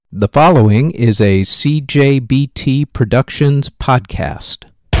The following is a CJBT Productions podcast.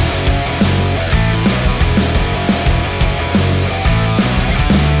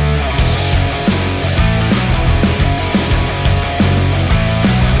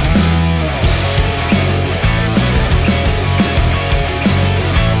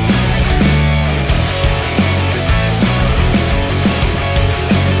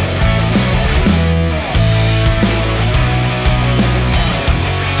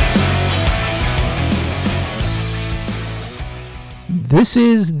 This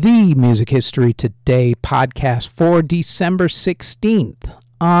is the Music History Today podcast for December 16th.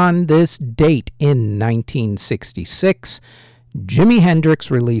 On this date in 1966, Jimi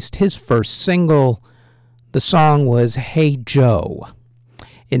Hendrix released his first single. The song was Hey Joe.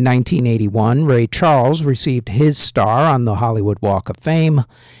 In 1981, Ray Charles received his star on the Hollywood Walk of Fame.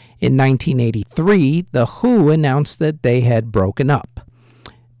 In 1983, The Who announced that they had broken up.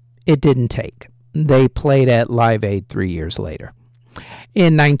 It didn't take. They played at Live Aid 3 years later.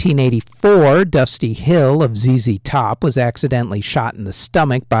 In 1984, Dusty Hill of ZZ Top was accidentally shot in the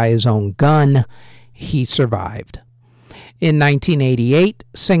stomach by his own gun. He survived. In 1988,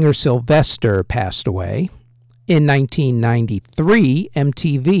 singer Sylvester passed away. In 1993,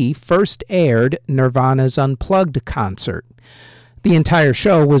 MTV first aired Nirvana's Unplugged concert. The entire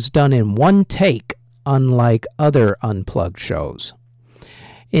show was done in one take, unlike other Unplugged shows.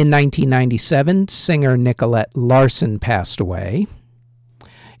 In 1997, singer Nicolette Larson passed away.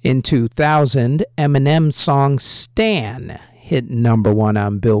 In 2000, Eminem's song Stan hit number 1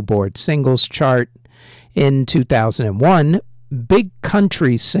 on Billboard Singles Chart. In 2001, big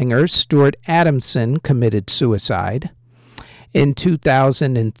country singer Stuart Adamson committed suicide. In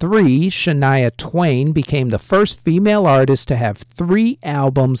 2003, Shania Twain became the first female artist to have 3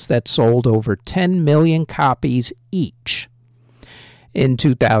 albums that sold over 10 million copies each. In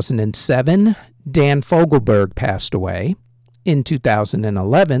 2007, Dan Fogelberg passed away. In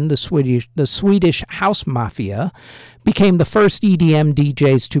 2011, the Swedish House Mafia became the first EDM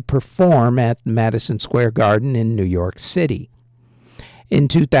DJs to perform at Madison Square Garden in New York City. In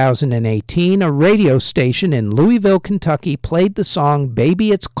 2018, a radio station in Louisville, Kentucky played the song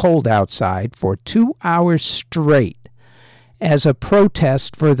Baby It's Cold Outside for 2 hours straight as a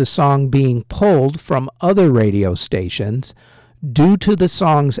protest for the song being pulled from other radio stations due to the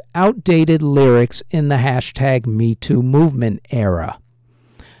song's outdated lyrics in the #MeToo movement era.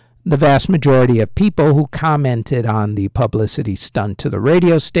 The vast majority of people who commented on the publicity stunt to the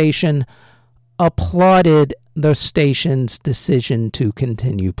radio station applauded the station's decision to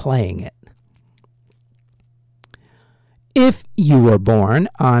continue playing it. If you were born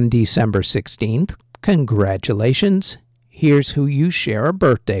on December 16th, congratulations. Here's who you share a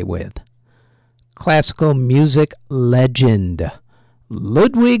birthday with. Classical music legend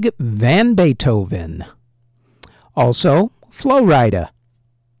Ludwig van Beethoven. Also, Flo Rida.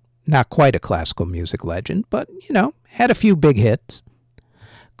 Not quite a classical music legend, but, had a few big hits.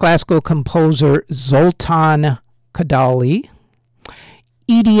 Classical composer Zoltan Kodaly.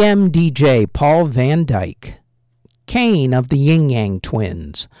 EDM DJ Paul Van Dyk. Kane of the Yin Yang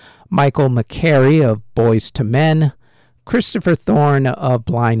Twins. Michael McCary of Boyz II Men. Christopher Thorne of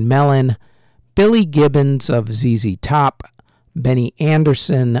Blind Melon. Billy Gibbons of ZZ Top, Benny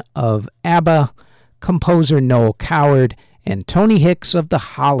Anderson of ABBA, composer Noel Coward, and Tony Hicks of the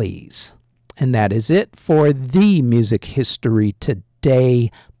Hollies. And that is it for the Music History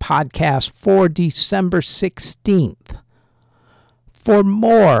Today podcast for December 16th. For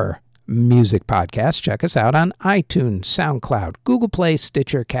more music podcasts, check us out on iTunes, SoundCloud, Google Play,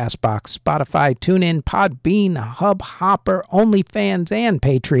 Stitcher, CastBox, Spotify, TuneIn, Podbean, Hubhopper, OnlyFans, and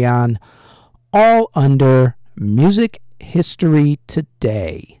Patreon. All under Music History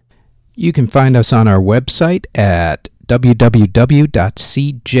Today. You can find us on our website at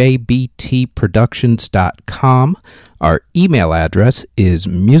www.cjbtproductions.com. Our email address is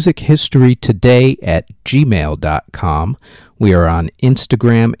musichistorytoday@gmail.com. We are on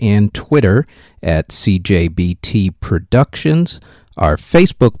Instagram and Twitter at CJBT Productions. Our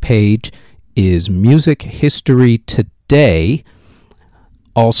Facebook page is Music History Today.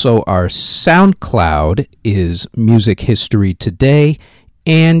 Also, our SoundCloud is Music History Today,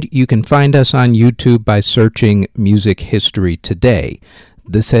 and you can find us on YouTube by searching Music History Today.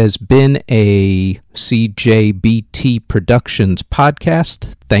 This has been a CJBT Productions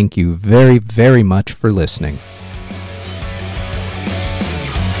podcast. Thank you very, very much for listening.